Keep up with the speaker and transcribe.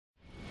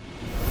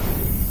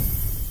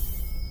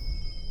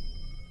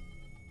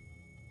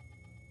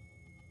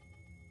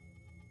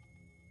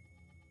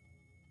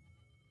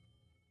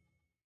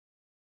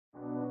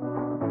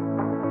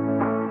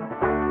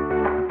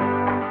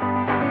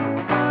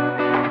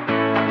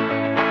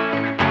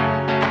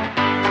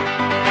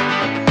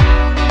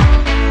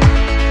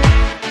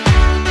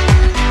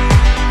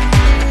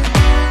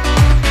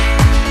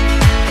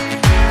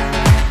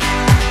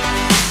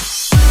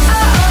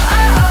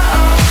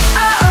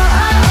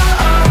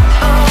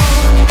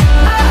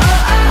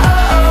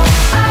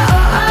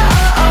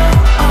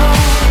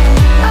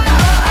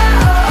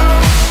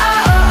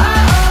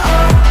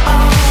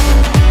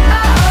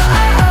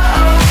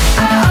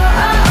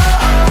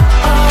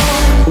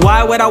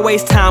would I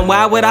waste time?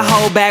 Why would I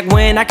hold back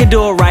when I could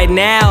do it right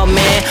now,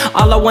 man?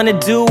 All I wanna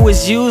do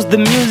is use the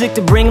music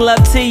to bring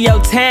love to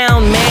your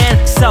town,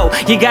 man. So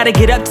you gotta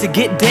get up to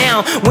get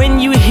down when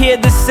you hear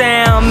the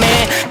sound,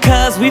 man.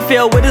 Cause we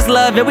feel what is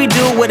love and we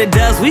do what it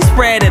does, we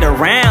spread it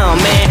around,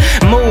 man.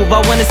 Move,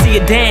 I wanna see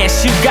you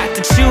dance. You got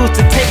to choose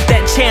to take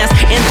that chance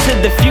into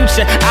the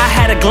future. I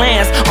had a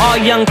glance, all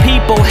young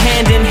people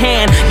hand in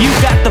hand. You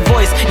got the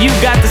voice, you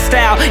got the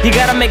style. You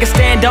gotta make a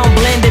stand, don't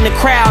blend in the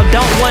crowd.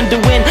 Don't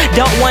wonder when,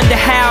 don't wonder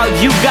how.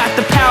 You got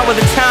the power,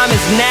 the time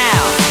is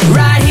now.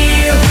 Right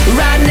here,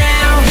 right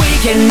now, we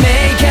can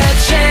make a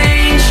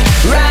change.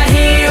 Right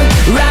here,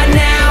 right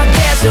now,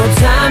 there's no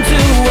time to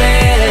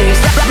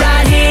waste.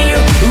 Right here,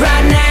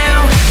 right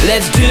now,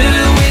 let's do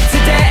it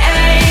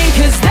today.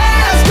 Cause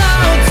there's no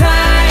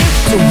time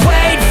to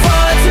wait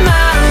for tomorrow.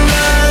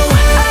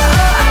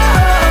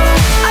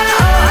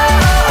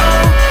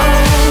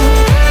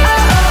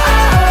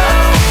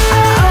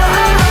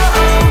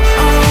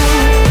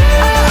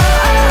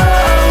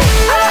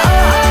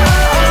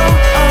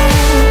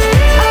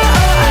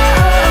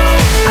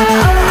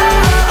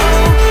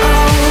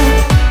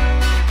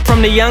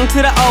 From the young to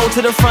the old,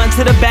 to the front,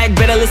 to the back,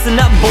 better listen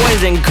up,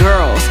 boys and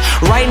girls.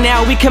 Right now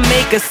we can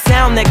make a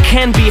sound that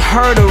can be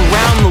heard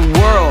around the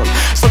world.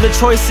 So the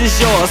choice is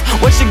yours,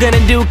 what you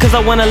gonna do, cause I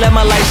wanna let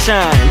my light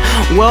shine.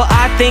 Well,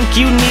 I think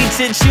you need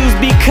to choose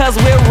because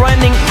we're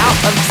running out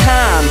of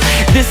time.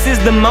 This is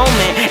the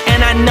moment,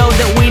 and I know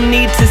that we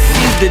need to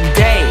seize the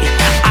day.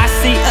 I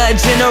see a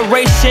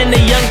generation of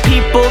young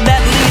people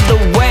that lead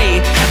the way.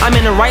 I'm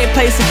in the right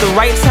place at the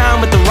right time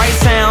with the right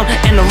sound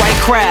and the right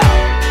crowd.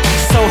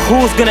 So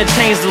who's gonna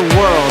change the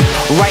world?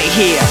 Right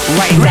here,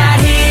 right now. Right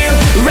here,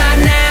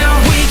 right now,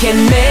 we can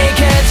make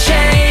a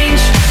change.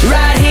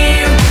 Right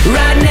here,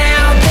 right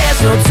now,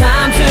 there's no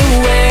time to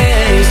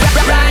waste.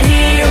 Right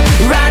here,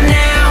 right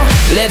now,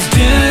 let's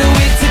do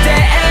it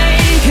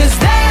today. Cause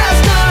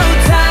there's no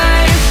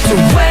time to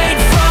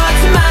wait for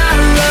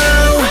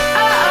tomorrow.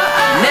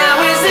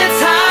 Now is the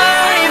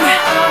time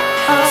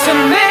to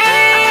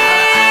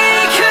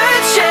make a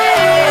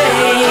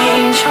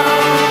change.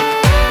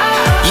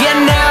 Yeah,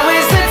 now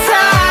is the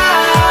time.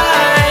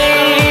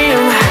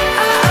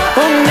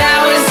 Oh,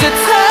 now is the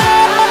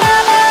time.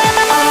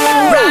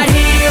 Right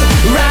here,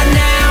 right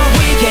now,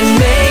 we can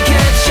make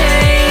a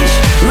change.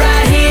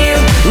 Right here,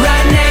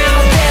 right now,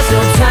 there's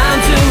no time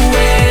to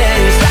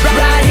waste.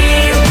 Right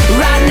here,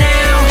 right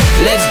now,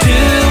 let's do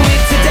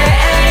it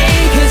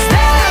today. Cause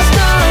there's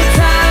no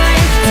time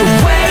to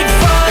wait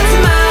for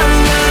tomorrow.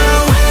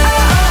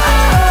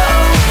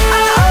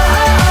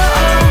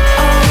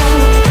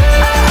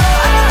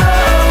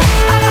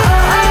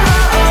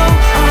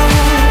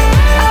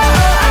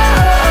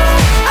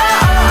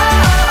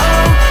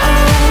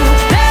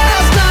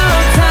 There's no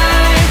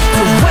time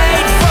to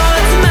wait for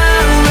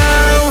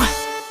tomorrow.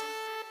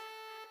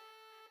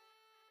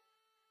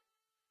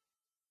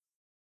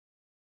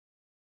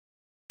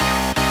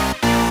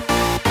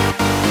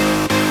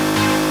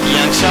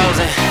 Young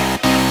Chozen,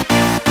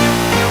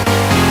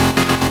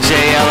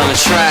 J.L. on the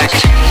track.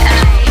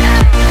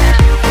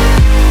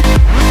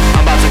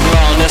 I'm about to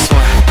glow on this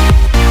one.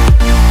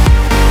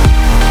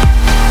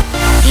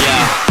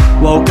 Yeah.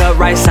 Woke up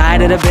right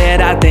side of the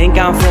bed, I think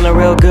I'm feeling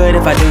real good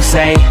if I do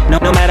say. No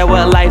matter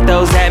what life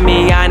throws at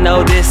me, I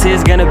know this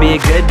is gonna be a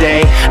good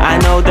day. I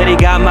know that he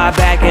got my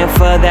back, and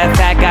for that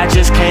fact I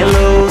just can't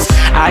lose.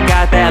 I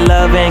got that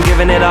love and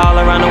giving it all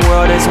around the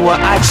world is what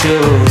I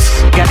choose.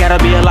 Gotta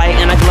be a light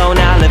and a glow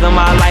now, living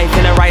my life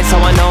in the right so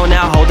I know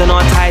now. Holding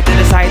on tight to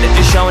the sight that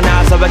you show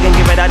now, so I can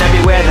give it out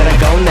everywhere that I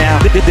go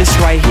now. This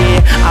right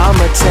here,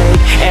 I'ma take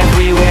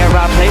everywhere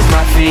I place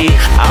my feet.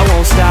 I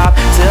won't stop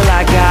till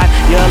I got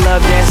your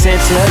love dancing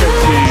to the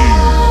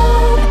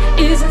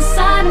beat. Is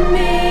inside of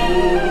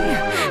me.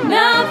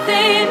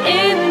 Nothing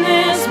in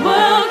this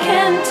world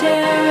can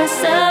tear us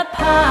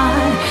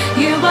apart.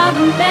 You are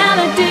the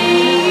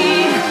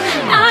melody.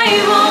 I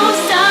won't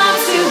stop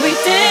till we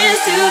dance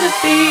to the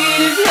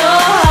beat of your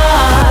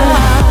heart.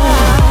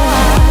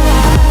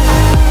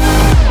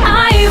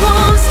 I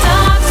won't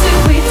stop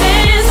till we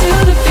dance to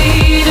the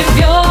beat of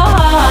your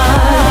heart.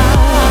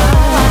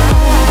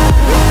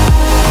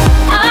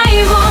 I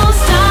won't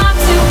stop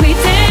till we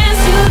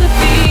dance to the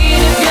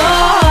beat of your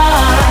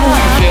heart. I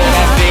can feel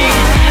that beat,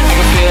 I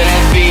can feel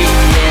that beat,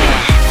 yeah.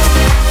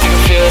 I can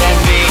feel that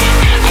beat,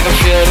 I can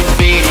feel the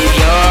beat of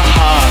your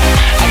heart.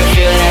 I can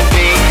feel that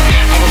beat,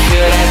 I can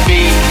feel that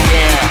beat,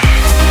 yeah.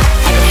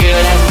 I can feel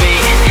that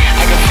beat,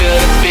 I can feel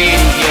the beat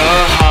of your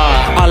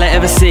heart. All I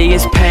ever see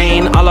is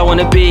pain, all I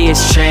wanna be is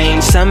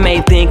change. Some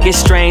may think it's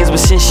strange, but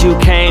since you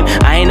came,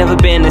 I ain't never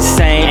been the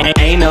same.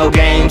 Ain't no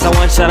games, I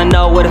want y'all to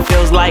know what it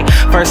feels like.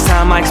 First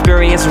time I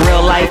experienced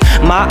real life,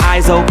 my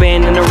eyes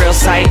open in the real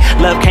sight.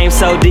 Love came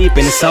so deep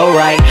and it's so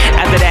right.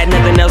 After that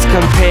nothing else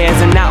compares,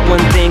 and not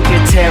one thing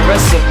could tear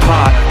us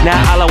apart. Now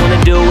all I wanna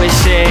do is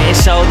share and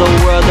show the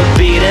world the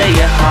beat of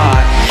your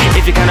heart.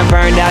 If you're kinda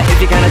burned out, if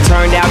you're kinda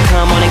turned out,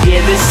 come on and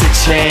give this a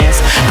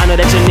chance. I know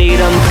that you need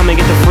them, come and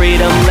get the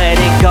freedom, let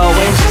it go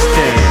and just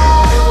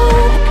dance.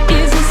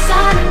 Is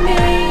inside of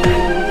me.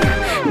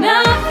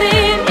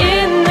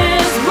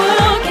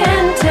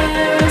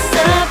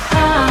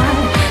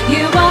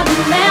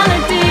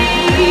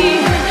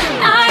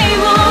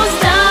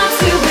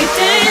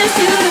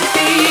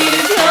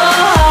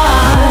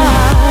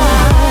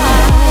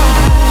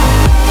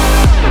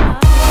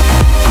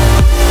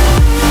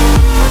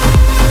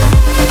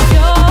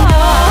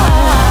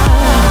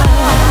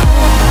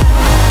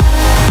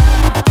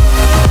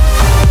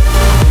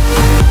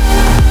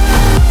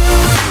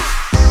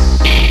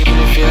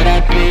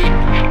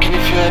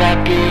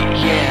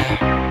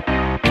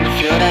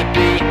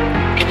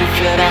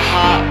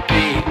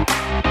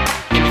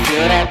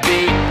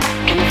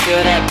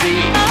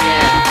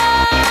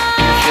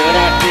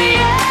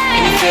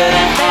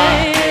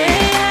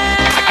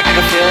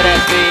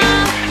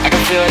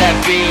 feel that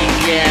beat,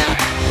 yeah.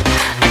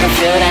 I can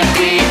feel that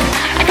beat.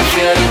 I can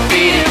feel the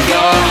beat in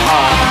your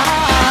heart.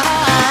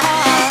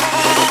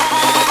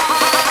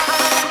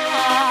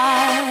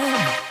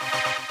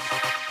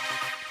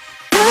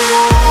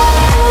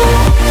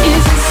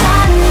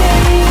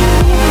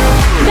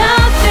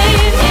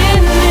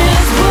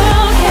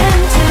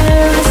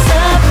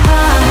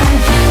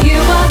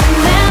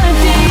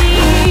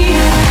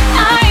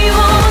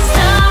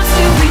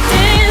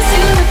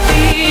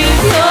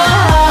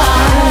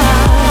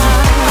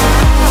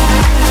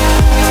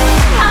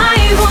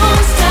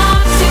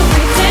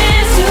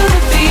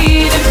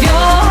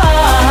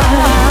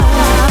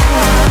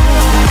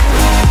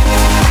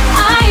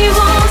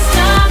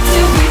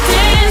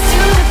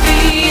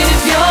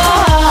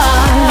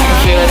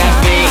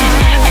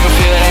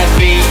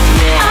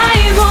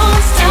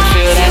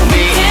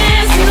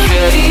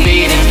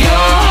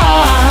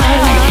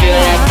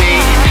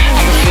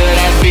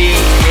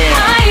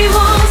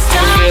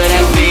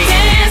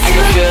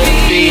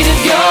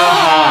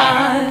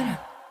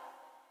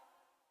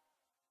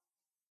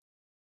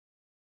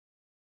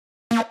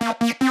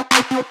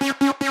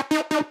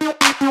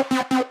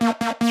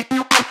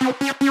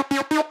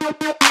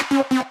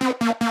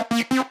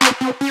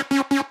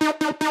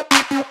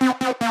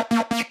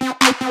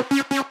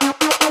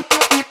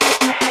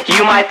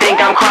 You might think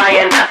I'm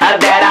crying,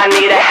 that I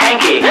need a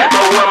hanky, but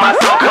when my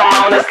song come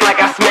on, it's like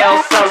I smell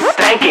so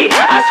stanky.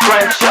 I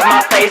scrunch up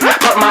my face,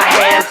 put my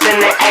hands in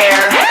the air,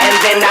 and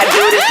then I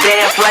do this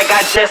dance like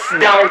I just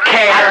don't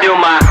care. I do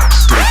my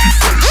stanky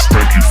face,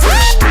 stanky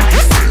face,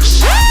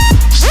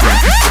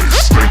 stanky face,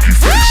 stanky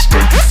face,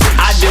 stanky face.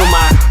 I do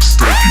my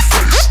stanky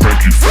face,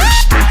 stanky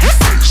face, stanky face,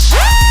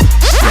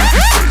 stanky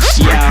face,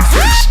 stanky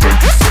face,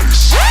 stanky face.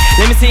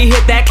 Let me see you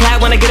hit that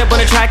clap when I get up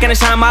on the track and I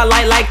shine my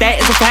light like that.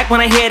 It's a fact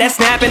when I hear that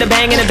snap and the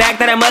bang in the back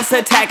that I must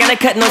attack, and I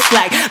cut no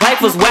slack.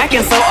 Life was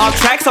whacking so off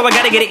track, so I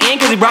gotta get it in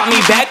cause he brought me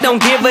back.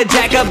 Don't give a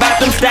jack about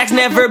them stacks,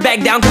 never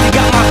back down cause he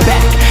got my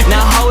back.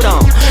 Now hold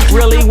on,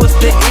 really what's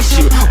the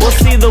issue? We'll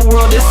see, the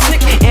world is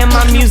sick and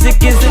my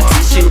music is a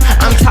tissue.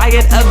 I'm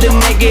tired of the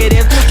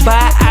negative,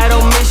 but I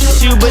don't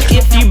miss you. But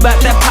if you bout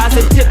that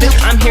positive, then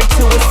I'm here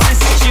to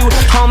assist you.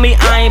 Homie,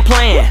 I ain't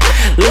playing,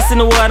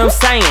 listen to what I'm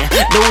saying.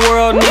 The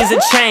world needs a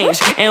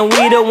change and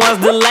we the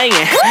ones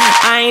delaying.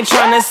 I ain't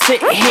tryna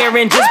sit here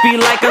and just be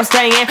like I'm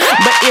staying,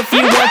 but if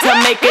you want to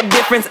make a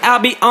difference,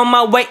 I'll be on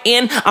my way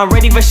in. I'm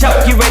ready for show,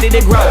 you ready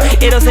to grow.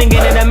 It'll sink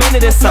in a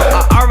minute or so.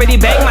 I already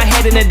banged my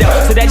head in the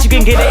dough, so that you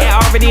can get it, I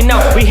already know.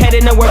 We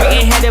heading to where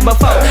we ain't headed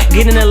before.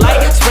 Getting the light,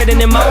 spreading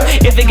the mo.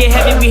 If it get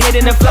heavy, we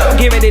hitting the flow.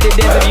 Get ready to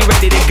dance if you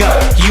ready to go.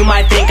 You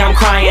might think I'm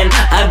crying,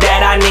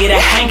 that I need a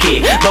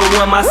hanky, but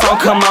when my song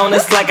come on,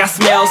 it's like I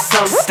smell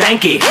so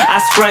stanky. I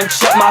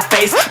scrunch up my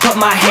face, put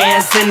my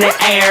hands in the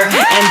air,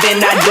 and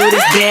then I do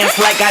this dance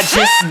like I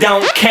just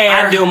don't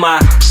care. I do my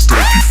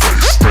stanky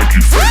face,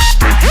 stanky face,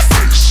 stanky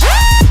face,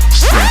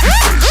 stanky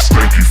face,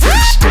 stanky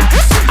face,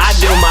 stanky face. I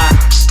do my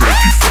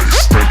stanky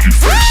face, stanky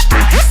face,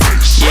 stanky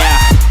face. Yeah,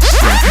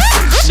 stanky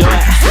face,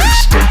 stanky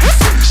face, stanky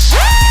face.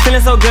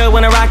 Feeling so good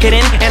when I rock it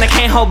in, and I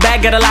can't hold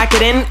back, gotta lock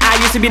it in.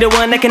 I used to be the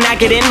one that can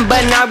knock it in,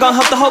 but now I'm gonna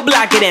help the whole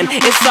block it in.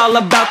 It's all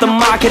about the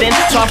marketing,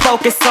 so I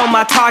focus on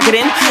my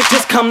targeting.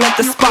 Just come let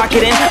the spark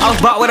it in. I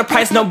was bought with a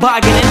price, no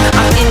bargaining.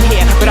 I'm in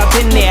here, but I've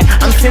been there.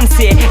 I'm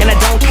sincere, and I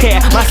don't care.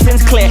 My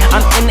sin's clear,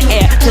 I'm in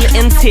the air till it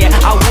ends here.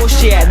 I will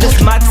share,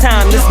 this my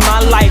time, this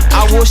my life.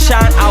 I will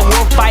shine, I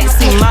will fight.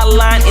 See, my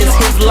line is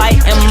his light,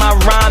 and my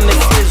rhyme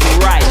is his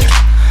right.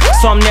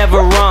 So I'm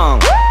never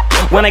wrong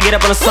when I get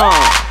up on a song.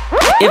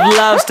 If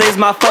love stays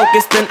my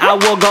focus, then I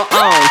will go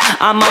on.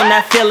 I'm on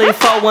that Philly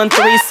 413,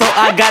 so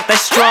I got that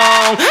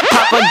strong.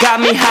 Papa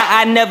got me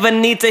high, I never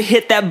need to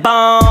hit that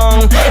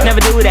bong. Never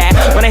do that.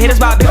 When I hit a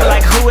spot, people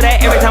like, who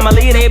that? Every time I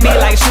leave, they be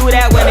like, shoot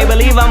that. When they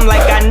believe I'm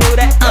like, I knew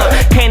that.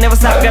 Can't never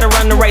stop, gotta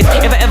run the race.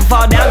 If I ever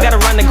fall down, gotta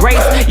run the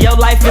grace. Your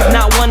life is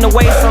not one to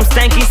waste. I'm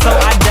stanky, so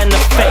I done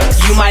the face.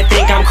 You might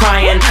think I'm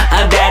crying,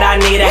 that I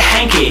need a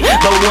hanky,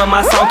 but when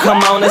my song come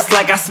on, it's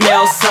like I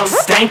smell so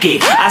stanky.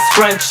 I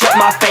scrunch up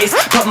my face,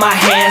 put my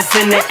hands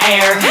in the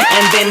air,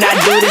 and then I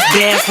do this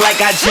dance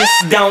like I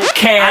just don't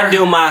care. I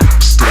do my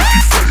stanky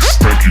face,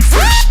 stanky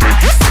face,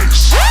 stanky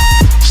face,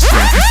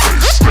 stanky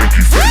face,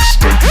 stanky face,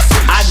 stanky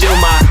face. I do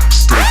my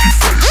stanky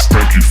face,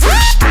 stanky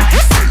face,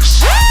 stanky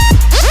face,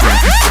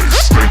 stanky face,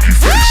 stanky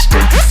face,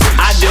 stanky face.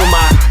 I do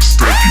my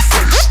stanky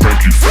face,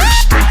 stanky face,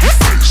 stanky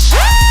face,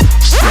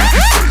 stanky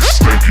face,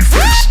 stanky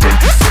face,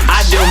 stanky face.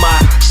 I do my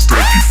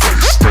stanky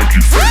face,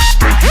 stanky face,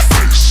 stanky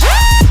face,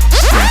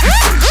 stanky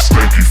face, stanky face,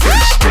 stanky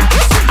face.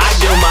 I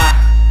do my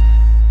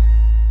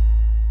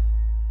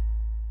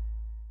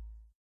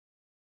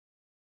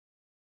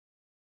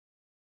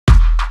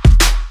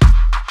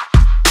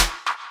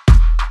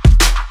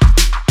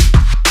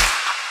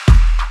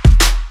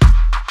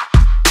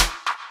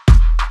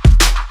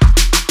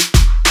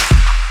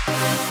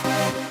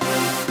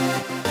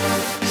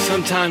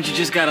Sometimes you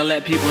just gotta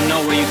let people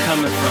know where you're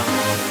coming from.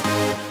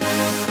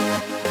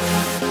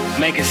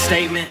 Make a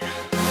statement.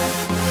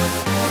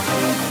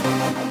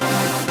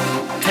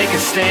 Take a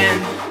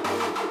stand.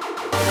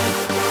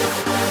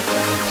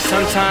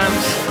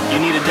 Sometimes you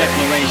need a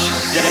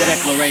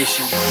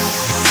declaration.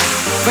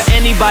 For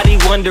anybody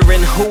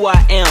wondering who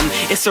I am,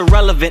 it's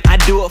irrelevant, I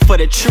do it for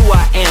the true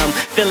I am.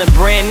 Feeling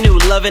brand new,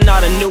 loving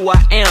all the new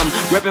I am.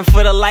 Repping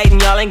for the light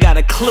and y'all ain't got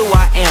a clue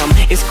I am.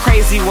 It's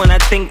crazy when I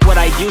think what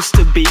I used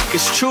to be,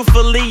 cause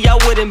truthfully y'all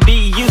wouldn't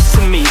be used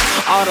to me.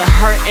 All the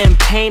hurt and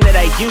pain that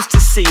I used to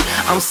see,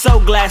 I'm so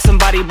glad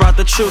somebody brought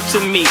the truth to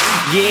me.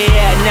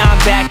 Yeah, now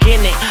I'm back in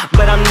it,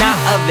 but I'm not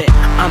of it.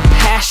 I'm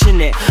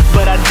passionate,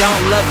 but I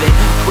don't love it.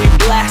 We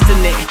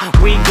blasting it,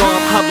 we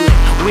going public,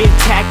 we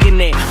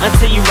attacking it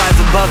until you rise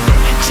above it.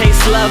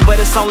 Chase love, but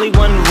it's only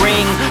one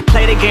ring.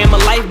 Play the game of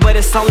life, but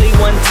it's only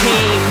one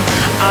team.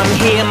 I'm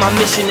here, my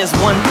mission is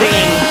one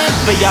thing,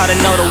 for y'all to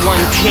know the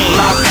one king.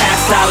 My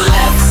past I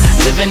left,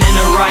 living in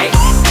the right.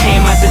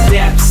 Came out the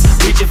depths,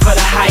 reaching for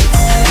the heights.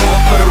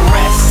 Going for the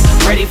rest,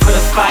 ready for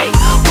the fight.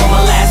 On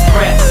my last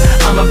breath,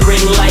 I'ma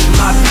bring light.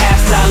 My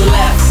past I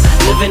left,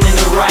 living in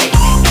the right.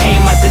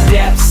 Came out the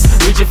depths,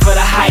 reaching for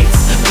the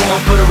heights.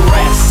 Going for the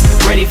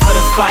rest, ready for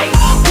the fight.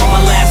 On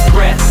my last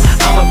breath,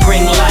 I'ma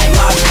bring light.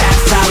 My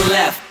past I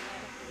left.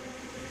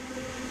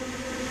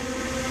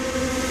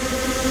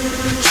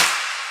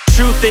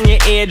 Truth in your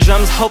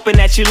eardrums, hoping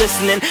that you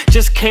listening.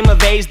 Just came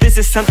of age, this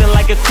is something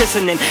like a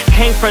christening.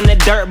 Came from the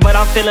dirt, but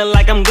I'm feeling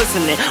like I'm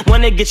glistening.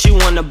 Wanna get you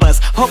on the bus,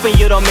 hoping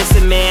you don't miss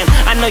it, man.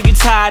 I know you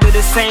tired of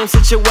the same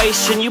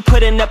situation. You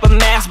putting up a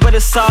mask, but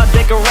it's all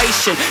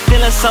decoration.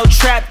 Feeling so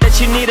trapped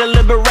that you need a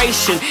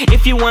liberation.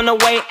 If you want a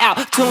way out,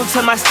 tune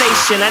to my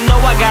station. I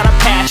know I got a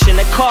passion,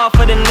 a call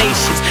for the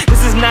nations.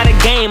 This is not a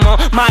game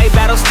on my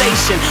battle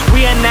station.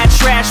 We are not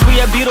trash,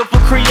 we are beautiful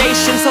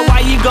creation. So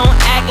why you gon'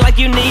 act like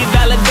you need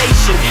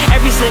validation?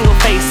 Every single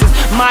face is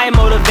my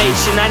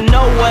motivation. I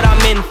know what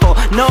I'm in for,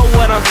 know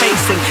what I'm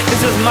facing.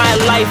 This is my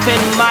life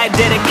and my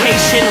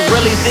dedication.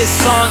 Really, this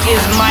song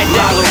is my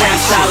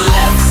declaration. I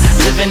left,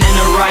 living in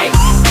the right.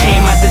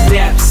 Came out the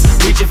depths,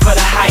 reaching for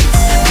the heights.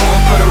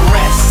 Going for the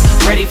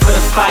rest, ready for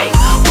the fight.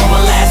 On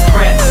my last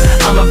breath,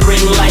 I'ma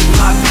bring light.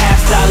 My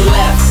past I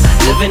left,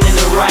 living in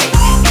the right.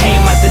 Came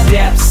out the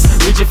depths,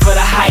 reaching for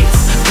the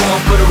heights.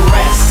 Going for the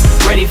rest,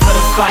 ready for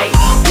the fight.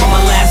 On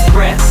my last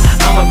breath,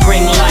 I'ma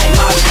bring light.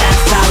 My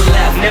past I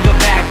left, never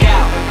back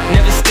out,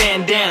 never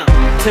stand down.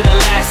 To the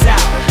last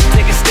out,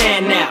 take a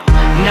stand now.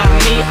 Not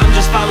me, I'm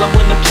just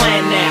following the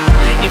plan now.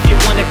 If you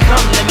wanna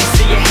come, let me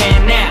see your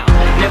hand now.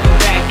 Never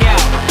back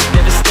out,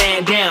 never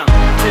stand down.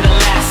 To the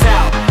last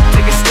out,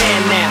 take a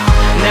stand now.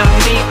 Not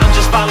me, I'm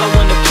just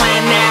following the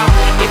plan now.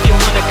 If you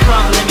wanna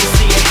come, let me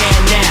see your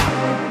hand now.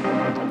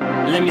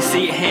 Let me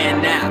see your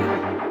hand now.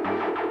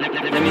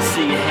 Let me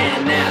see your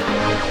hand now.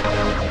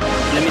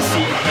 Let me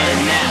see your hand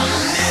now.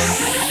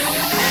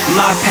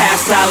 My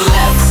past I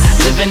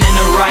left, living in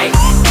the right.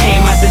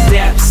 Came out the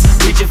depths,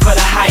 reaching for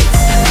the heights.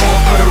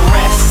 Going for the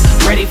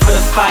rest, ready for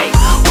the fight.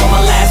 On my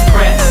last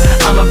breath,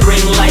 I'ma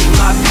bring light.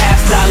 My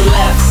past I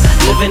left,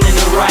 living in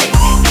the right.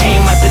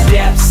 Came out the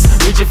depths,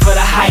 reaching for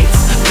the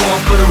heights.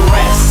 Going for the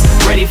rest,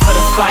 ready for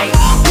the fight.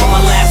 On my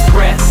last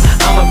breath,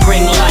 I'ma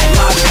bring light.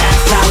 My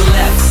past I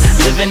left,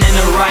 living in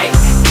the right.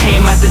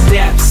 Came out the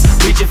depths,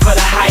 reaching for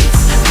the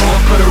heights.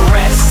 Going for the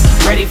rest,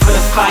 ready for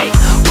the fight.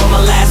 On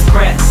my last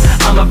breath,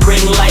 I'ma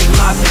bring light.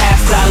 My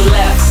past I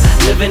left,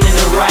 living in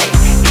the right.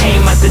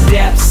 Came out the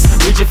depths,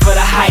 reaching for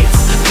the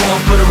heights.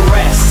 Going for the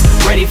rest,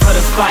 ready for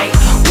the fight.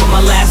 On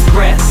my last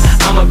breath,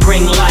 I'ma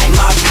bring light.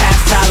 My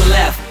past I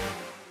left.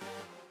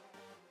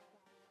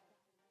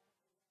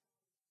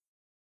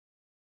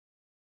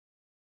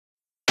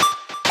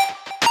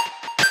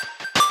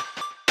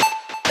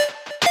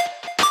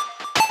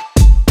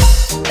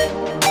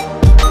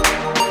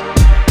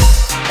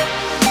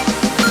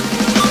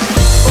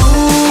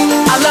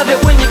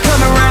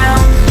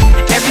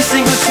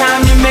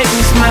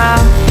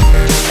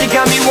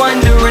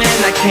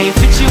 Can't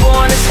fit you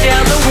on a scale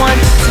of 1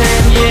 to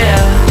 10, yeah.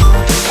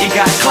 You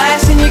got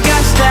class and you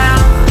got style.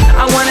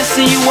 I wanna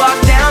see you walk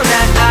down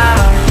that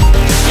aisle.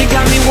 You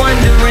got me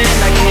wondering,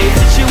 I can't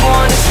fit you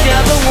on a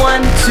scale of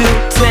 1 to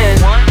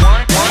 10. 1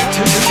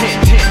 to 10,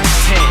 10,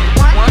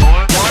 10.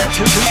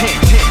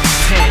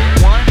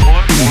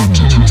 1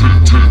 to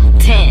 10, 10,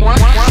 10.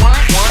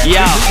 10.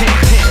 Yo.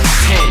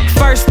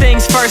 First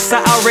things first, I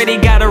already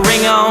got a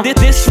ring on.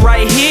 This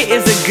right here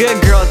is a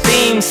good girl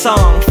theme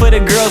song. For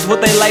the girls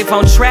with their life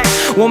on track.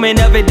 Woman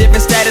of a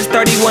different status,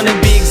 31 to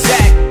be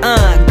exact.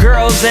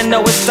 Girls that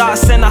know it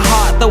starts in the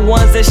heart. The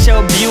ones that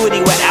show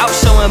beauty without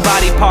showing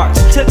body parts.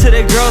 To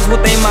the girls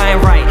with their mind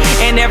right.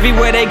 And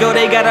everywhere they go,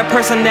 they got a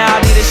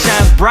personality that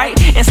shines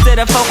bright. Instead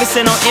of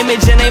focusing on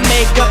image and they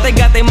makeup, they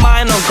got their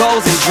mind on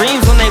goals and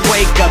dreams when they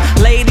wake up.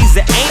 Ladies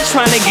that ain't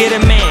trying to get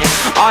a man.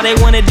 All they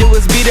wanna do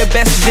is be the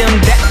best of them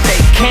that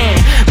they can.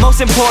 Most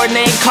important,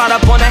 they ain't caught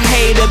up on a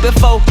hater, but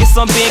focus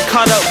on being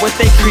caught up with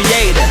their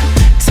creator.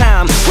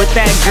 Time with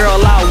that girl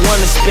I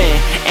wanna spend,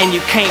 and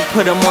you can't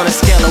put them on a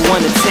scale of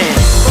 1 to 10.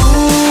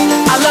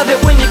 Ooh, I love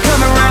it when you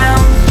come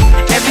around.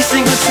 Every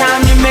single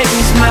time you make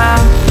me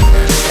smile.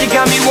 You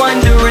got me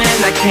wondering,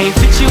 I can't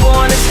fit you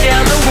on a scale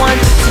of 1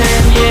 to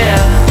 10, yeah.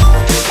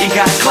 You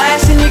got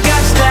class and you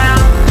got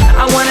style.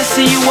 I wanna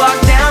see you walk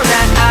down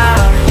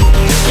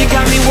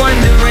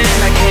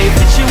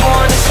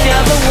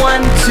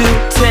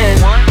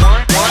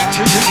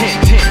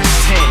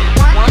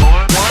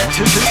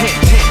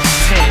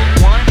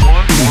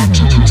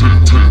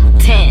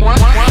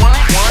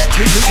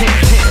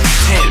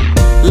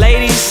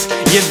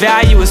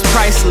value is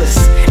priceless.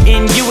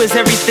 In you is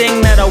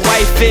everything that a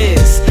wife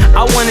is.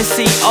 I wanna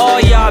see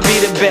all y'all be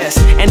the best,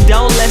 and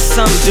don't let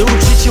some dude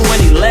treat you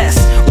any less.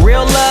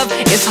 Real love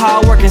is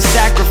hard work and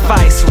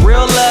sacrifice.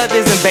 Real love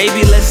isn't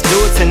baby, let's do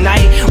it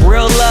tonight.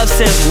 Real love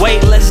says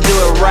wait, let's do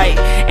it right.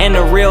 And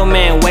a real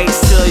man waits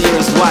till you're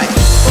his wife.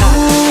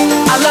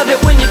 I love it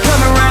when you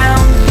come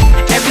around.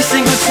 Every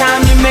single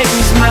time you make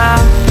me smile.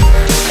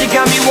 You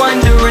got me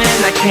wondering,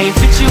 I can't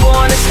fit you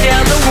on a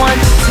scale of 1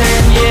 to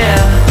 10, yeah.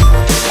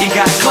 You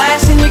got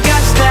class and you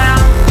got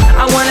style.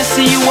 I wanna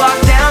see you walk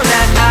down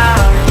that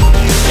aisle.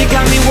 You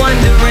got me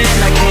wondering,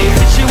 I can't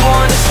fit you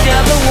on a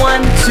scale of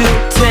 1 to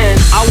 10.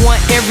 I want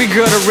every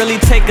girl to really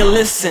take a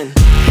listen.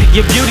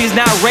 Your beauty's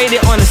not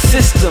rated on the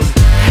system.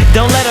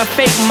 Don't let a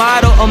fake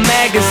model or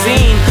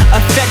magazine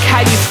affect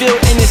how you feel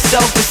in your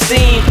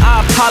self-esteem.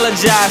 I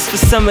apologize for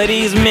some of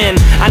these men.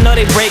 I know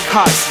they break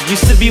hearts,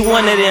 used to be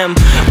one of them,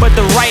 but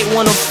the right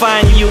one will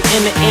find you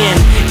in the end.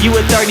 You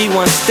a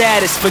 31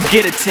 status,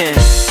 forget a 10.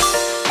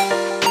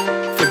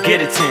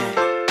 Forget a 10.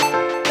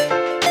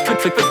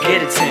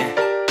 Forget a 10.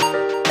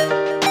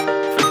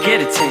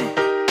 Forget a 10.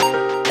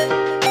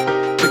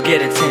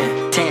 Forget a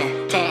 10.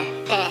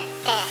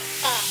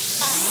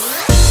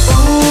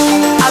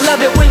 I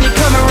love it when you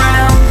come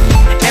around.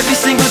 Every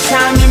single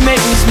time you make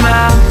me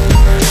smile.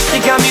 You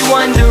got me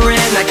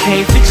wondering, I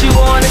can't fit you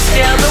on a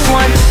scale of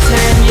 1 to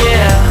 10,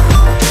 yeah.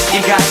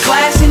 You got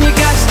class and you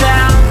got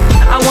style.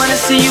 I wanna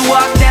see you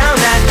walk down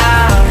that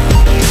aisle.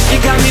 You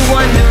got me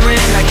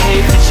wondering, I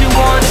can't fit you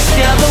on a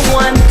scale of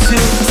 1 to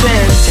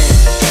 10.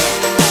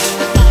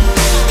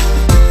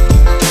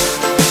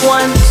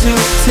 1 to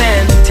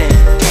 10.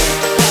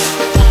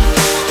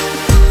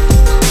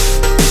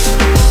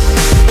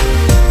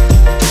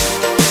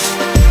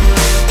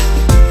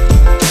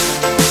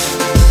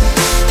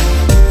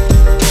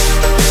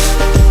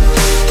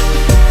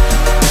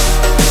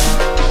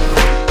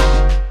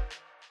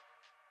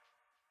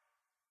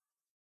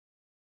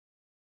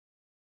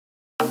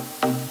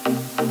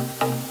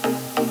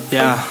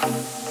 Yeah.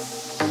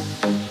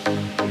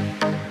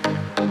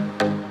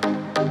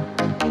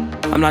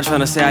 I'm not trying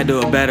to say I do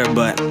it better,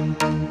 but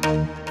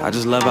I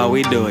just love how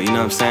we do it, you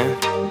know what I'm saying?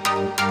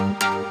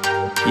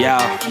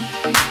 Yeah.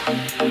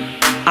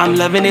 I'm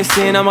loving it,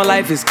 seeing how my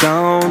life is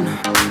gone.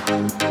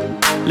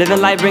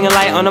 Living life, bringing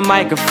light on the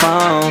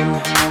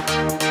microphone.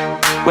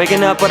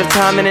 Waking up all the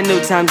time in a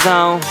new time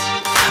zone.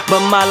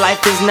 But my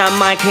life is not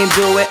mine, can't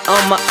do it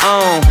on my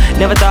own.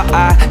 Never thought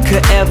I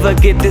could ever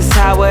get this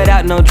high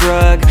without no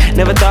drug.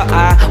 Never thought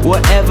I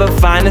would ever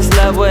find this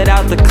love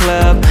without the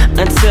club.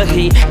 Until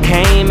he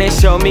came and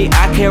showed me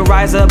I can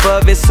rise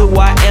above. It's who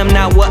I am,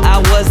 not what I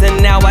was, and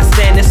now I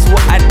stand, it's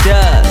what I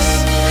does.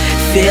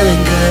 Feeling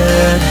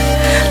good,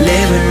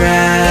 living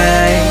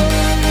right.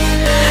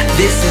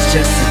 This is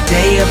just a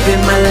day up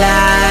in my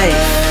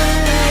life.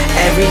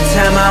 Every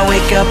time I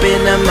wake up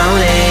in the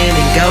morning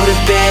and go to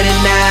bed at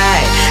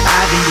night, I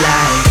be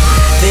like,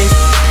 this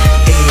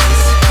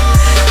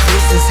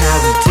is how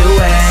we do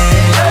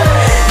it.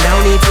 No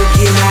need to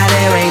get high,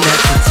 there ain't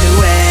nothing to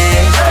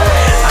it.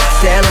 I'm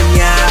telling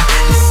y'all,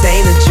 this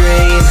ain't a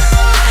dream.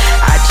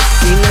 I just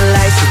seen the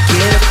lights to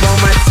get up on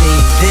my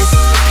team. This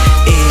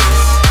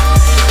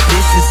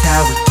is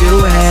how we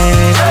do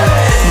it.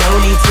 No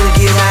need to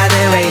get high,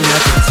 there ain't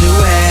nothing to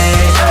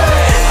it.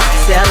 I'm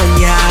telling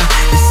y'all,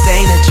 this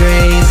ain't a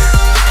dream.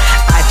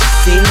 I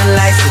just seen the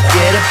lights to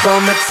get up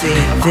on my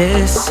team.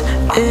 This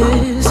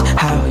is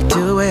how we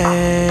do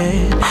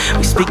it.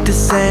 We speak the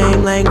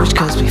same language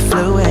cause we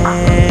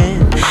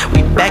fluent.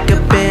 We back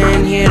up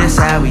in here, that's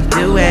how we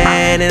do it.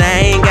 And I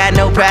ain't got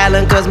no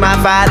problem cause my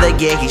father,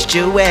 yeah, he's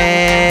Jewish.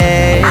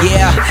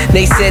 Yeah,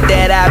 they said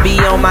that I be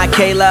on my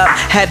K.L.O.W.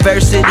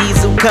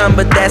 Adversities will come,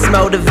 but that's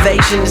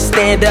motivation to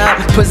stand up.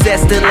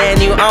 Possess the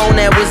land you own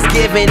that was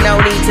given, no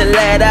need to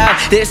let up.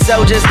 There's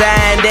soldiers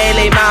dying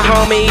daily, my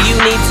homie, you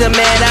need to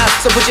man up.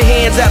 So put your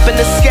hands up in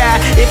the sky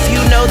if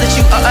you know that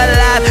you are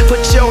alive.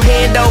 Put your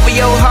hand over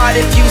your heart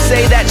if you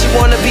say that you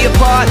wanna be a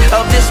part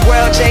of this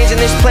world changing,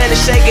 this planet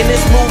shaking,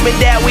 this movement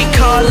that we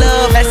call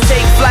love. Let's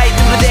take flight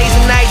through the days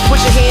and nights. Put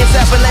your hands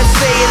up and let's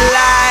say it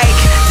like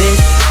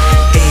this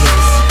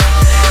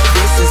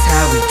is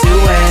how we do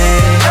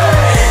it.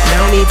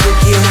 No need to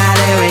get high,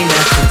 there ain't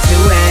nothing to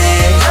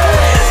it.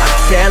 I'm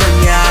telling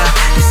y'all,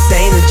 this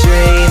ain't a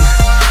dream.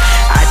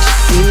 I just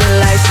seen the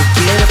lights to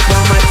get up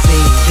on my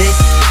team. This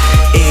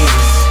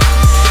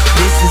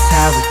is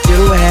how we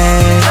do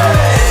it.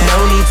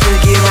 No need to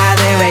get high,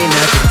 there ain't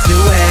nothing to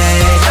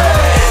it.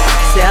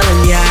 I'm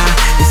telling y'all,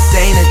 this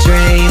ain't a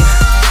dream.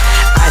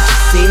 I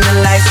just seen the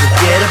lights to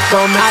get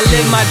up on my team. I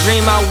live my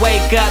dream, I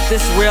wake up,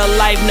 this real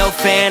life, no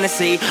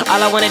fantasy.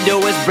 All I wanna do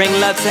is bring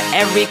love to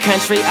every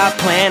country I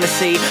plan to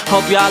see.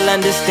 Hope y'all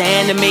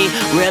understand me,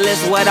 real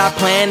is what I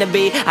plan to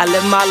be. I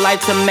live my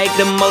life to make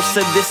the most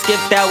of this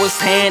gift that was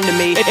handed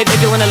me. If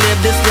you wanna live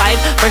this life,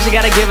 first you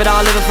gotta give it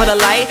all, living for the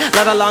light.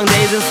 Love the long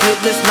days and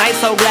sleepless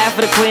nights, so glad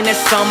for the queen that's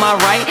on my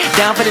right.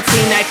 Down for the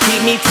team that keep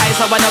me tight,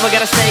 so I know I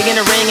gotta stay in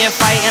the ring and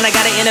fight. And I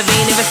gotta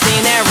intervene if it's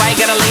seen that right,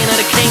 gotta lean on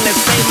the king that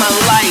saved my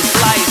life.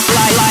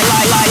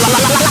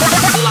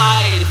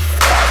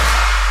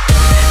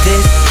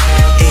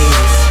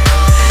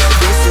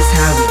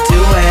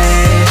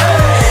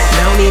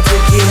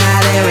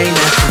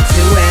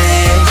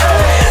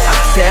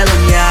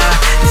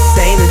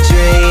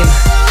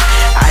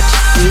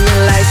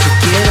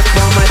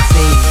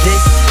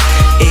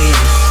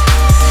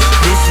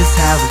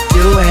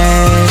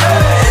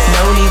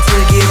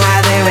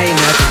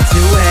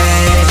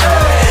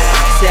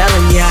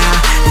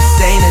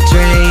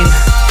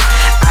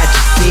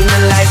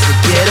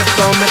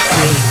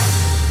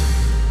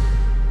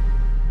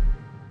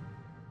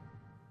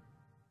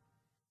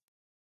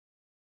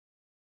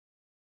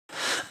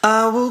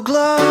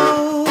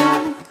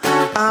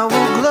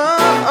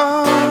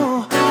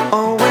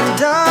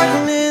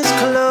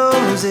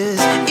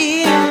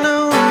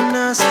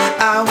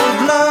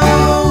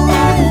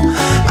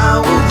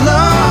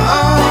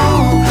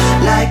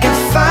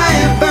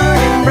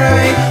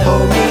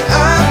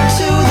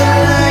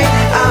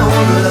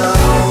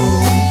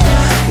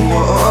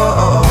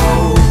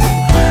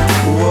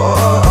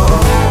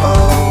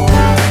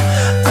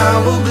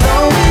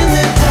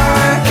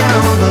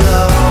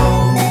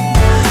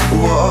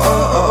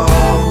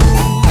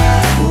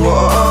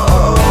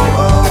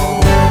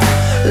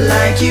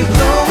 you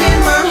glowing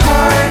my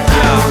heart,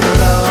 I will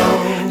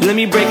glow. Let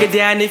me break it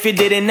down if you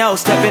didn't know.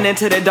 Stepping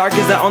into the dark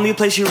is the only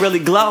place you really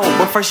glow.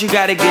 But first you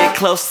gotta get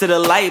close to the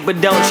light.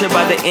 But don't trip,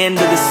 by the end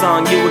of the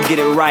song you will get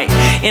it right.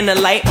 In the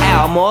light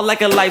out, more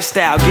like a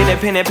lifestyle. Get a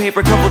pen and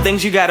paper, couple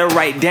things you gotta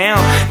write down.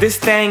 This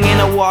thing ain't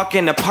a walk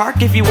in the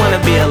park if you wanna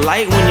be a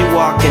light when you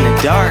walk in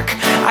the dark.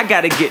 I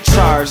gotta get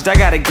charged, I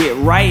gotta get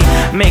right.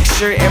 Make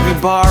sure every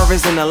bar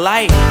is in the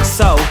light.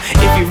 So,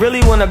 if you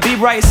really wanna be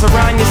bright,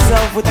 surround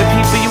yourself with the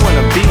people you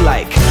wanna be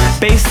like.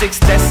 Basics,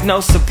 that's no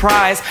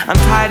surprise. I'm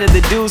tired of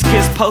the dudes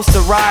kids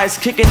posterize.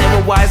 Kicking it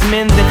with wise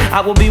men, then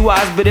I will be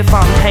wise. But if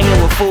I'm hanging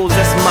with fools,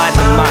 that's my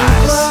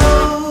demise.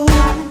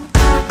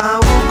 I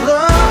will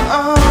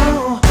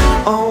glow,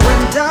 oh,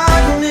 when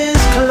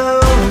darkness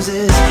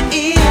closes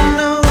in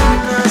on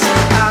us.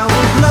 I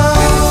will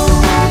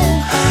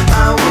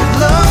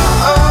glow,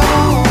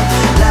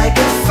 like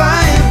a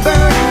fire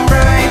burning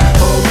bright.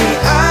 Hold me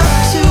up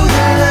to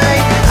the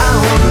light. I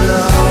will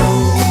glow,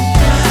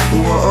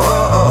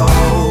 whoa,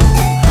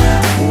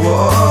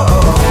 whoa.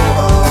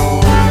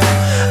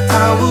 I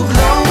will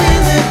glow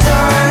in the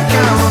dark.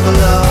 I will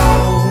glow,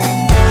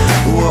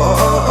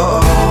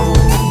 whoa,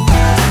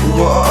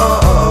 whoa.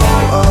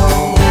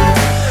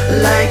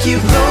 Like you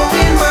glow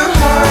in my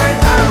heart,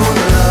 I will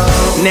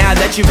glow. Now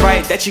that you're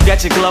bright, that you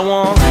got your glow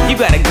on, you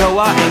gotta go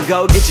out and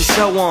go get your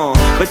show on.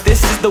 But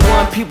this is the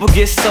one people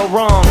get so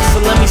wrong. So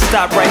let me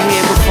stop right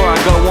here before I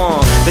go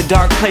on. The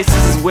dark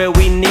places is where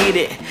we need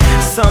it.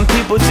 Some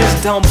people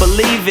just don't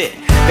believe it.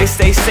 They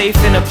stay safe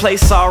in a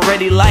place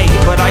already light.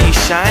 But are you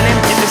shining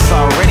if it's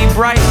already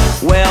bright?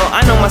 Well,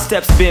 I know my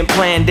steps been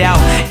planned out.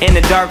 In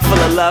the dark full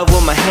of love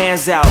with my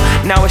hands out.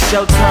 Now it's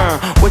your turn,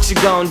 what you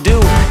gonna do?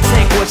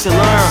 Take what you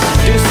learn,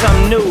 do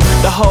something new.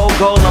 The whole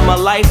goal of my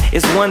life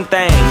is one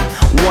thing,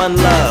 one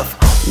love,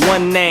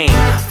 one name.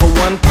 For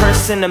one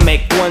person to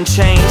make one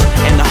change,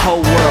 and the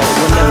whole world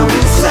will never be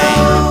the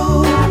same.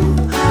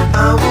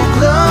 I will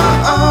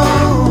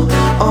glow,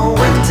 oh,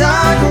 when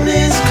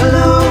darkness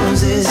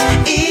closes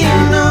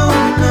in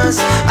on us.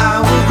 I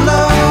will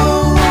glow,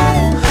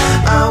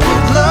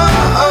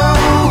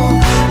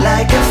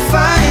 like a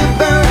fire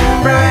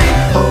burning bright.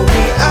 Hold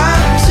me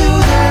up to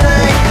the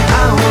light.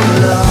 I will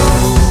glow,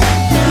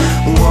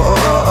 whoa,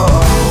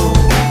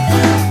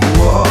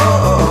 whoa.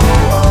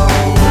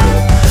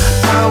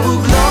 I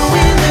will glow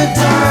in the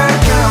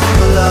dark. I will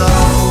glow,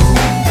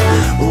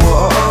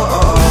 whoa,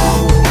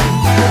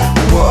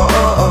 whoa.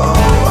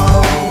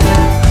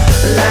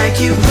 Like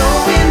you glow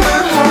in my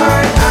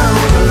heart, I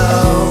will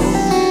glow.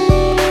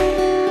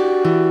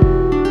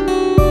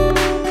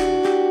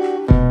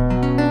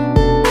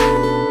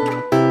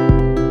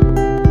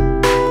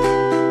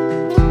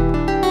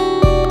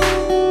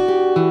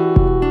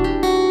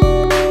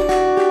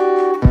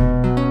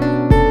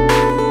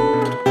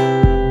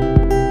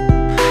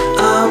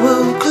 I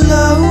will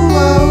glow,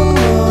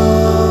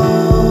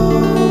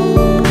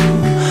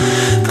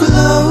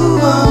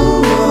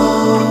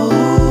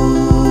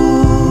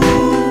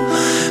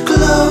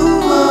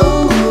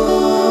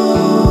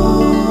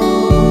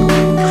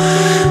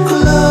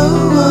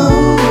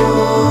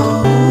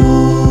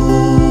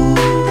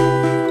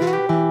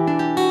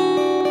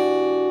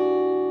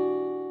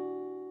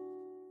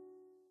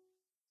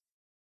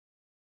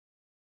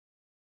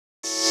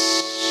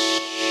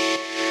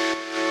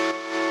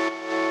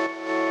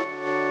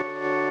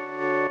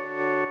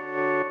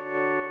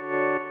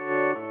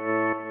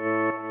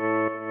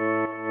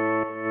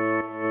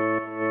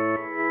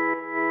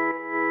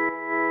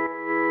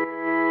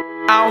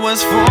 I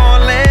was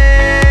falling,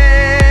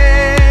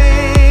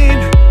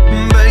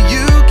 but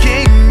you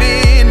came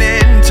in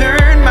and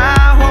turned my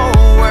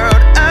whole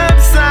world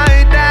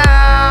upside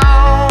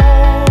down.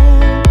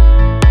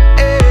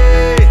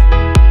 Hey.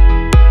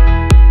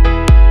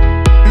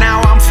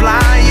 Now I'm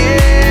flying.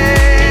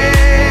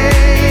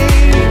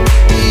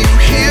 You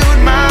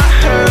healed my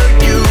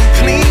hurt, you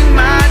cleaned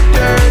my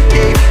dirt,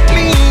 gave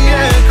me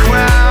a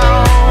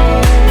crown.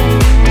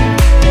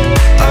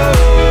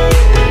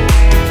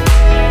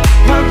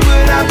 What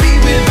would I be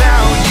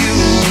without you?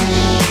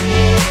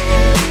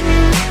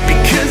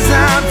 Because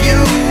of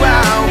you I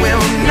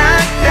will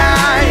not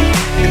die.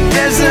 And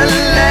there's a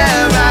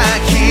love I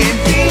can't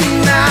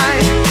deny.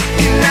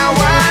 And now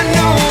I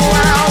know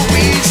I'll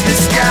reach the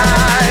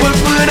sky. What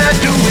would I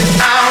do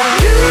without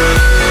you?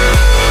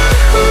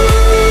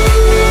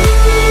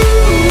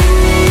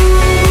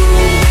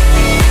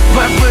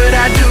 What would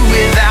I do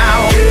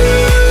without you?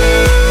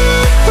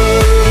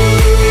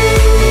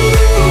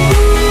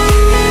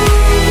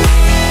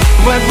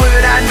 What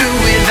would I do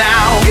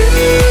without you?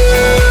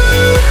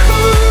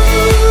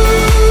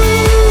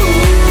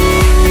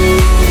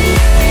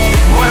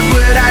 What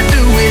would I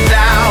do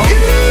without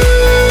you?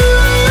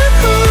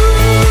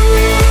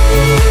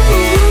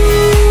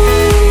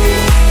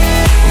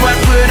 What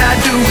would I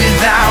do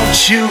without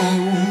you?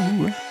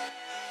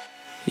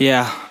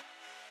 Yeah.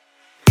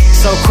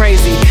 so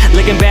crazy.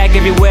 Looking back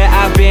everywhere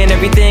I've been,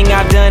 everything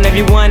I've done,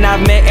 everyone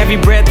I've met, every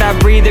breath I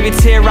breathe, every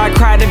tear I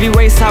cried, every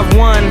race I've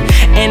won.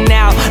 And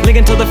now,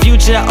 looking to the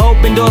future,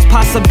 open doors,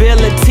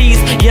 possibilities.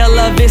 Your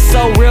love is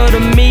so real to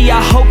me, I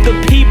hope the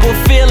people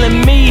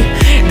feeling me.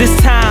 This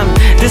time,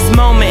 this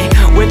moment,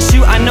 with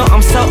you I know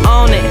I'm so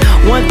on it.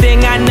 One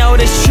thing I know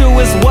that's true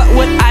is what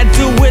would I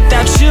do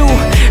without you?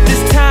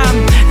 This time,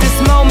 this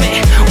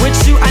moment, with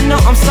you I know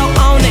I'm so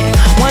on it.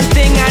 One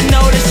thing I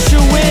know that's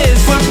true is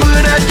what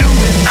would I do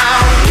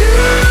without you?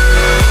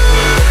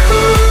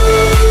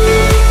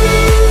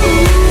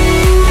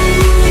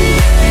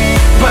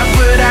 What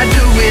would I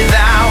do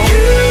without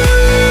you?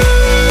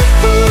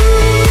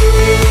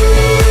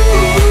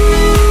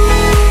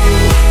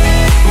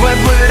 What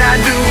would I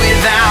do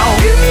without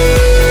you?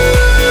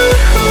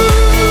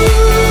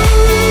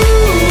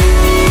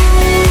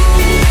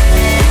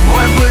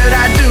 What would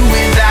I do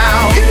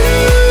without you?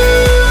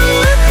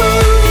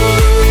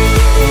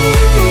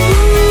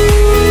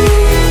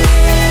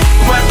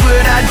 What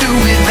would I do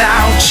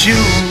without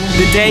you?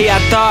 the day I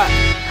thought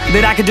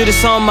that I could do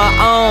this on my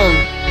own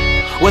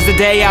was the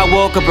day I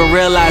woke up and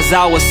realized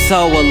I was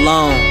so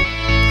alone.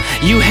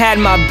 You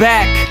had my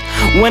back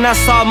when I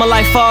saw my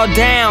life fall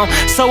down,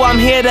 so I'm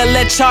here to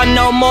let y'all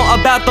know more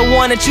about the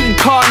one that you can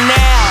call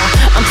now.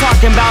 I'm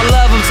talking about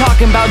love, I'm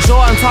talking about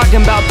joy, I'm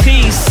talking about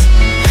peace,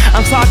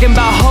 I'm talking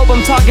about hope,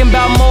 I'm talking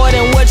about more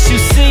than what you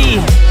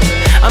see.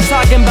 I'm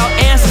talking about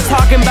answers,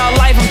 talking about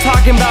life, I'm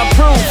talking about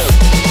proof.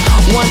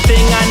 One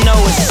thing I know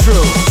is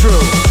true, true,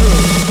 true,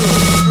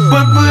 true.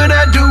 What would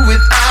I do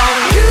without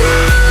you?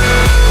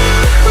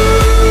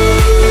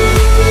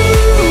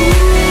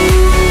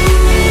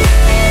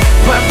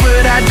 What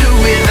would I do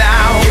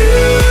without you?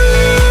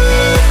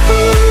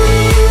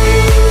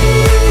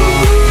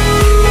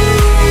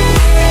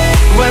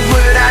 What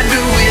would I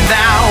do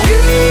without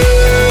you?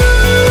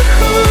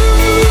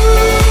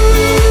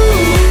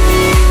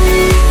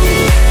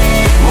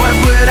 What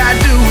would I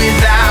do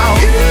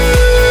without you?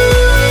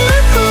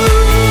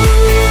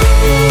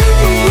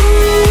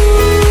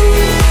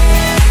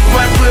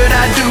 What would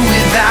I do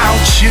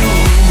without you?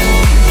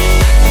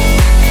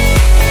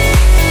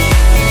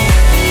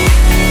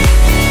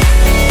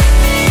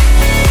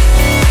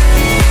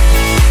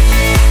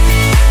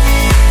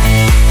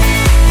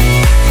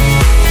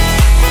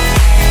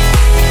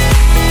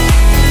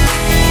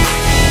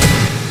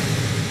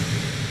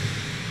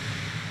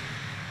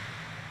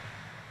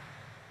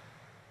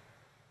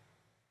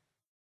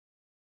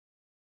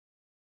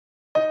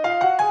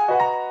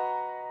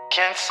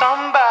 Can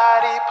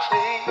somebody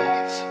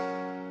please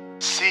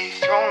see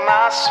through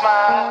my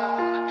smile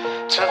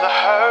to the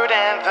hurt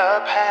and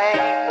the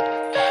pain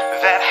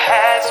that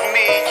has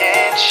me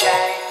in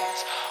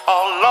chains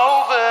all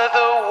over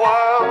the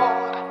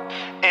world?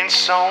 In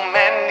so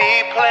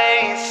many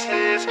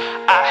places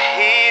I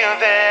hear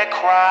their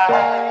cry,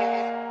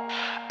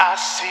 I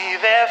see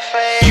their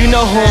face. You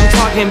know who I'm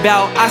talking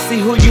about, I see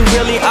who you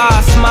really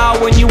are. Smile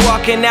when you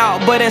walking out,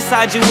 but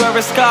inside you wear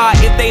a scar.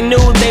 If they knew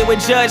they would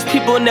judge,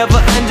 people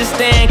never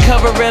understand.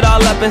 Cover it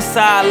all up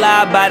inside,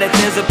 lie about it,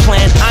 there's a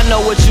plan. I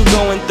know what you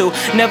going through,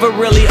 never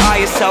really are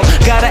yourself.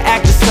 Gotta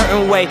act a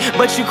certain way,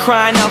 but you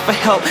crying out for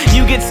help.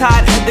 You get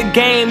tired of the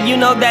game, you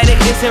know that it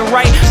isn't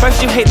right.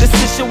 First you hate the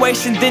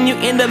situation, then you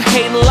end up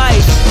hating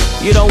life.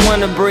 You don't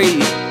wanna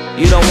breathe,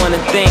 you don't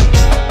wanna think.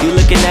 You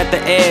looking at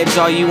the edge,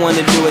 all you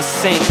wanna do is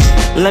sink.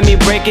 Let me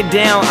break it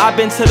down, I've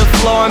been to the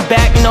floor and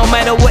back. No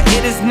matter what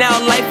it is now,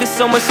 life is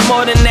so much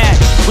more than that.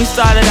 We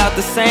started out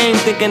the same,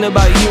 thinking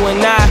about you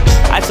and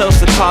I chose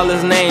to call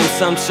his name,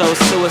 some chose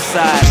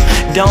suicide.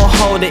 Don't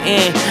hold it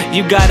in,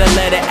 you gotta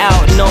let it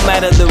out. No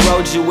matter the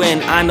road you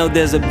in, I know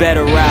there's a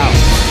better route.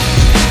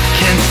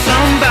 Can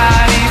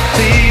somebody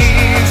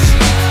please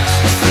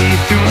see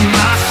through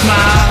my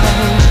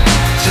smile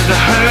to the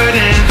hurt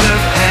and the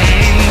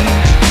pain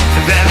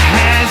that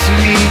has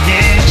me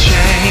in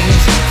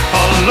chains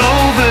all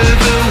over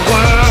the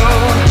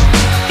world?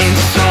 In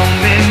so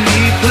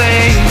many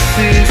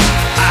places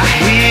I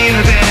hear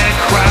their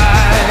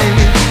cry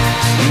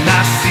and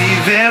I see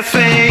their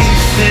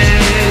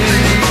faces,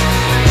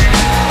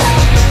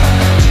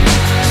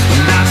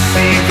 and I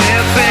see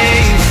their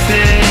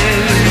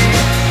faces,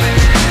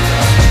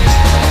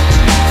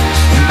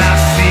 and I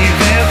see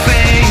their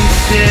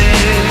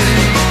faces,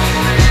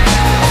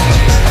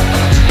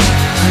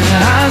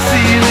 and I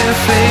see their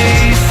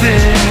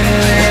faces.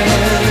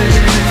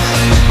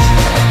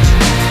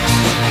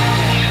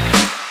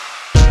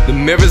 The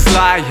mirror's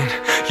lying,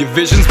 your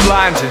vision's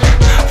blinded.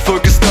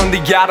 Focused on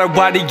the outer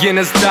while the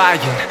inner's dying.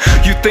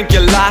 You think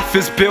your life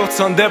is built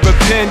on their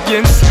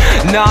opinions?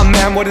 Nah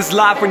man, what is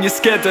life when you're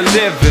scared to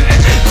live it?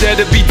 Dare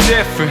to be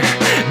different,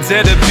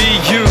 dare to be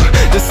you.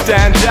 To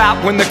stand out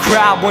when the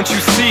crowd wants you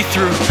see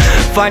through.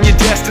 Find your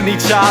destiny,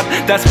 child,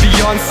 that's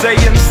beyond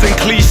sayings and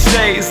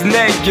cliches.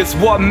 Nay, it's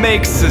what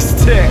makes us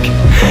tick.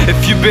 If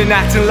you've been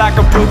acting like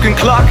a broken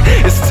clock,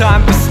 it's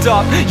time to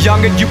stop.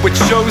 Young and you were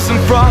chosen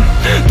from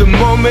the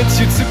moment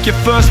you took your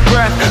first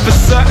breath. For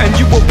certain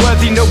you were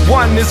worthy, no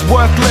one is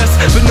worthless.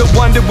 But no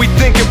wonder we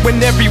think it when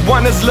everyone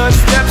Everyone has learned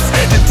steps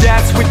to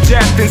dance with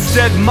death.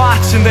 Instead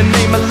march in the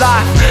name of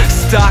life.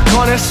 Stark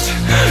honest,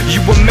 you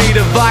were made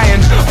of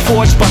iron,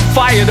 forged by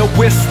fire to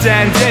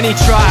withstand any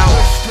trial.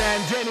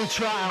 Withstand any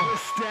trial,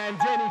 withstand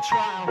any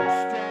trial,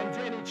 withstand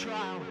any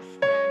trial.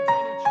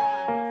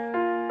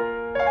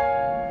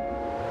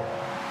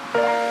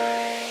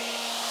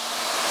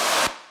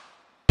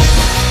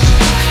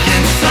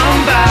 Can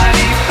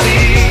somebody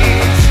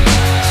please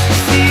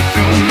see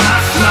through my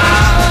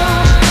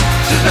smile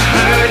to the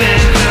hurt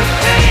and the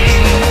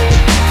pain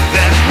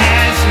that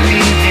has me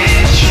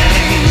in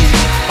chains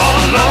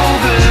all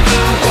over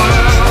the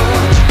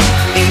world,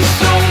 in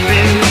so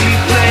many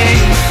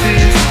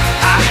places.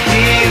 I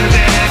hear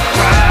their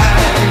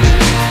cries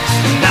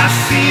and I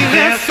see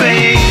their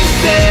faces.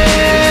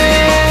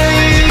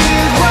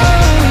 Whoa,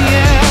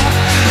 yeah,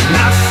 and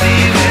I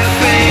see their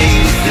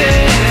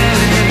faces.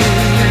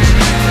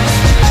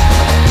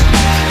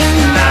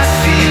 And I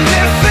see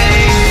their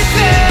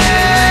faces.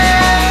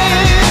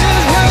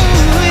 Whoa,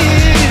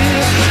 yeah,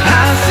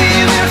 I see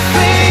their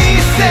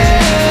faces.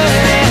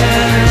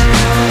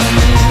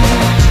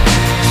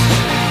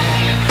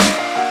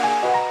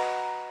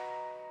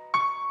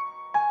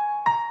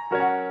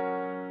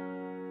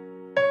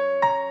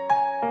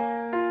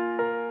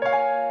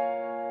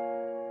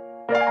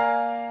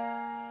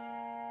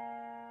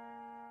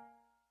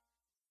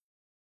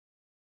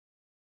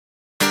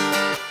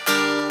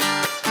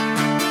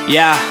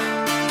 Yeah.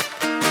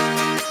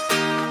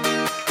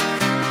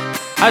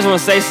 I just wanna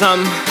say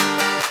something.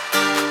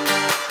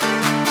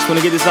 Just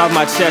wanna get this off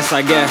my chest,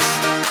 I guess.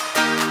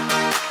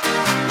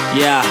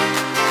 Yeah.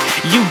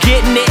 You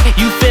getting it,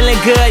 you feeling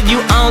good,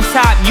 you on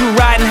top, you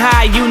riding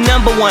high, you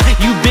number one,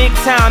 you big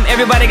time.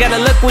 Everybody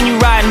gotta look when you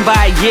riding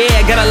by,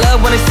 yeah. Gotta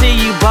love when they see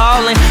you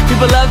ballin'.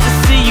 People love to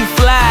see you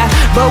fly,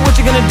 but what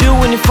you gonna do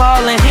when you're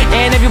falling?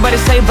 And everybody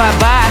say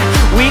bye-bye.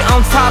 We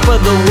on top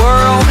of the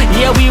world,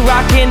 yeah, we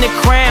rockin' the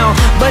crown.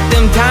 But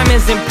them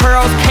diamonds and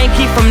pearls can't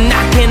keep from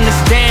knocking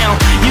us down.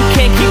 You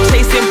can't keep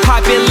chasing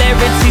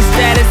popularity,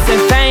 status, and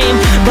fame,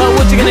 but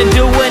what you gonna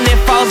do when it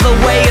falls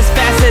away as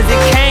fast as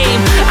it came?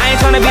 I ain't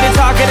tryna be the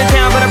talk of the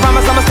town, but I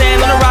promise I'ma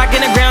stand on the rock in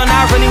the ground.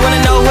 I really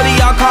wanna know who do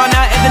y'all call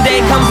now if the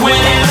day comes when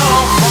it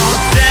all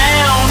falls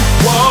down.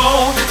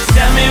 Whoa,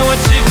 tell me what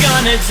you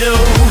gonna do,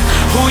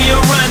 who you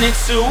running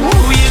to,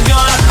 who you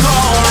gonna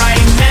call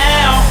right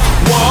now.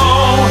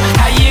 Whoa,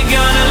 how you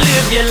gonna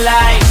live your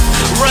life,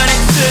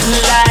 running to the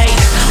light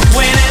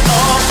when it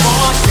all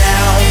falls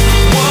down.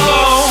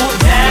 Whoa,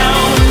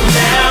 down,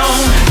 down,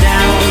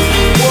 down.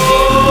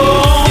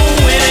 Whoa,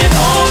 when it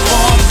all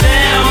falls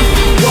down.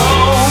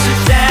 Whoa,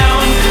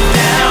 down,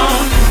 down,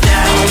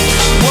 down.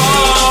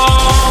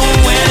 Whoa,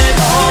 when it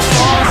all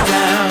falls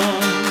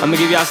down. I'm gonna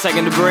give y'all a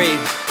second to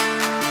breathe.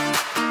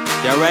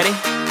 Y'all ready?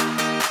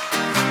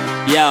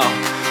 Yo.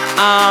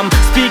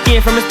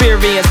 Speaking from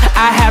experience,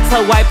 I had to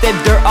wipe that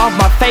dirt off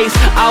my face.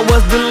 I was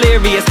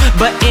delirious,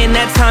 but in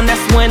that time, that's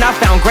when I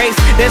found grace.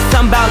 There's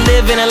something about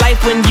living a life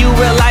when you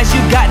realize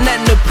you got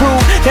nothing to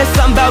prove. There's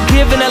something about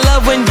giving a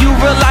love when you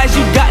realize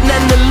you got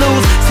nothing to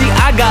lose. See,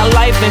 I got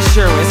life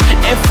insurance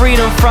and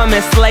freedom from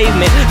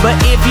enslavement, but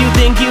if you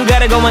think you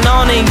got it going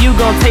on and you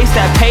gon' taste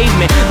that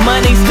pavement.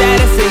 Money,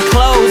 status, and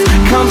clothes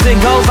comes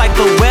and goes like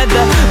the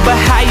weather, but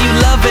how you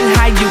love and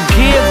how you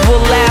give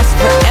will last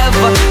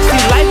forever.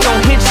 See, life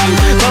don't hit you,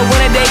 but when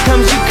a day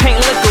comes you can't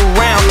look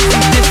around.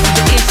 See, this is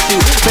the issue,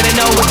 better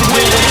know what to do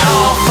when it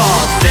all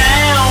falls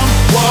down.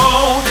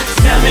 Whoa,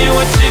 tell me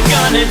what you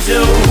gonna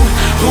do,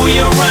 who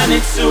you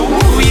running to,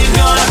 who you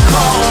gonna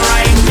call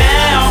right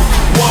now.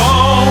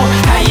 Whoa,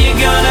 how you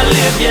gonna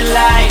live your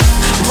life,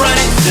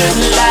 running to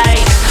the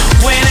light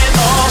when it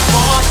all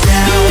falls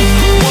down.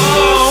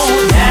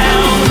 Whoa,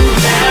 down,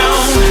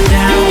 down,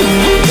 down.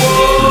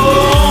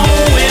 Whoa,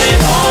 when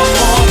it all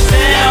falls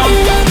down.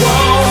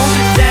 Whoa,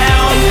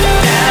 down,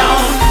 down,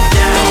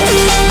 down.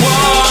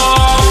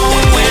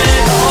 Whoa, when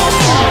it all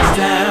falls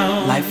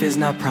down. Life is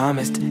not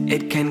promised,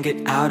 it can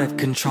get out of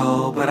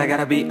control, but I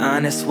gotta be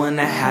honest, when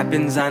that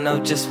happens I know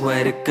just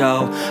where to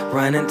go.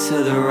 Running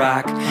to the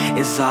rock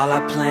is all I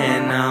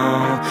plan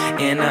on.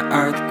 In an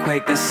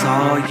earthquake, that's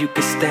all you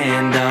can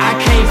stand on. I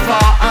can't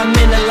fall, I'm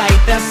in the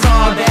light, that's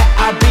all that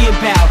I'll be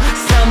about.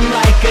 Something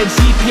like a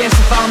GPS,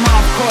 if I'm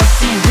off course,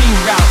 see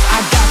reroutes. I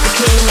got the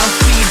king on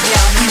speed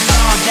down, he's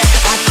all that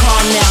I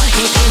call now.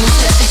 Ain't any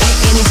test,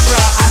 ain't any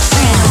trial, I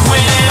see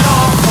when it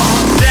all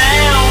falls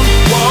down.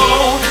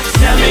 Whoa,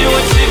 tell me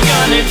what you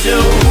gonna do,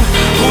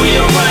 who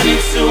you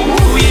running to,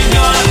 who you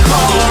gonna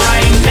call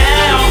right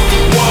now.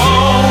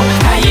 Whoa,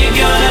 how you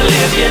gonna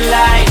live your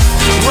life,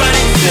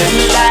 running to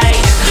the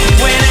light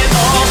when it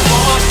all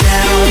falls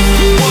down.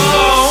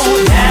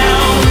 Whoa,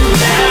 down,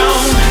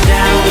 down,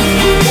 down.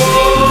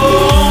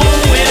 Whoa,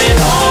 when it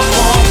all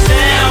falls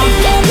down.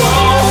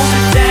 Whoa,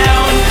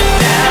 down,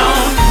 down,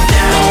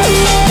 down.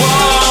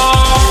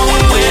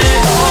 Whoa, when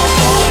it all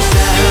falls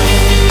down.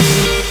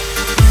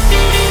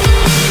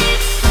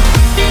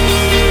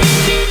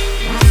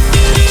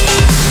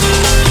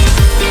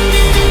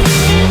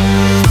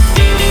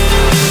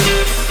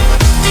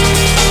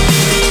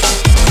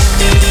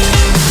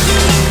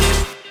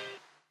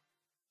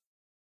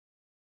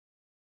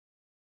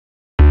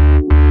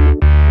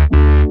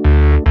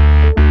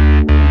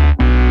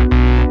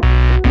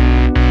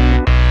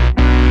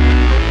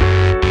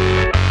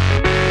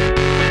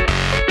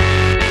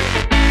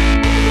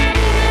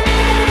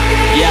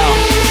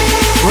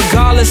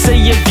 Regardless of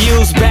your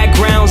views,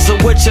 backgrounds, or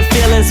what your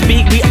feelings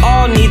be, we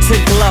all need to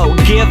glow.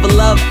 Give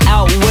love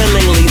out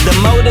willingly. The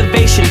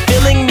motivation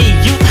filling me,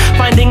 youth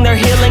finding their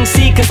healing.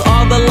 See, cause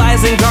all the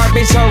lies and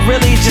garbage are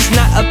really just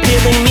not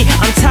appealing me.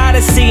 I'm tired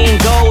of seeing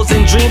goals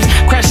and dreams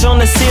crash on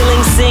the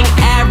ceiling. Seeing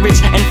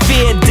average and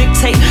fear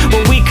dictate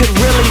what we could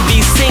really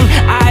be. Seeing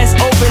eyes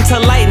open to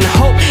light and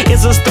hope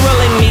is what's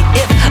thrilling me.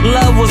 If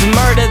love was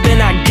murder,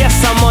 then I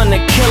guess I'm on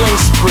a killing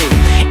spree.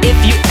 If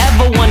you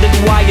ever wondered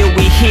why are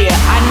we here,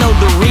 I know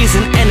the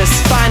reason and it's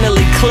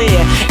finally clear.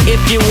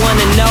 If you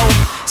wanna know,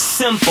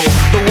 simple,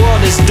 the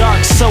world is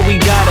dark so we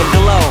gotta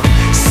glow.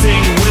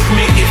 Sing with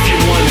me if you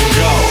wanna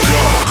go,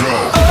 go, go.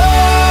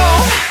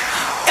 Oh,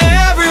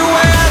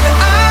 everywhere that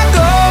I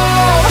go,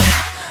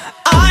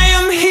 I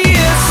am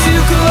here to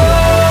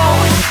glow.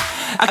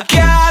 I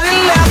gotta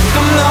let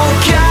them know,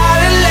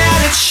 gotta let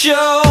it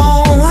show.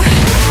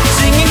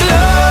 Singing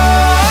glow.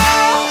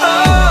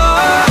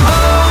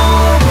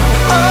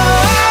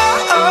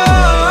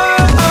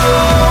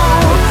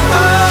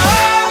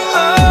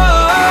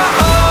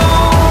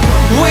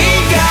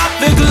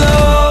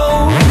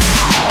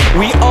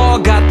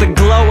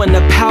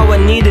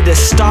 Needed to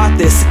start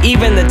this.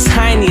 Even the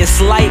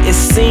tiniest light is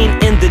seen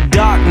in the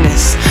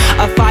darkness.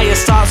 A fire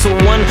starts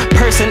with one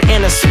person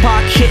and a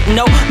spark hit.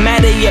 No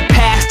matter your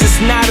past, it's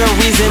not a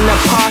reason to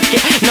park it.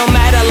 No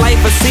matter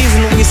life or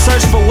season, we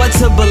search for what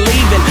to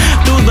believe in.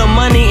 Through the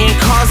money and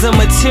cars and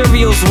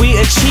materials we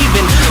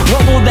achieving.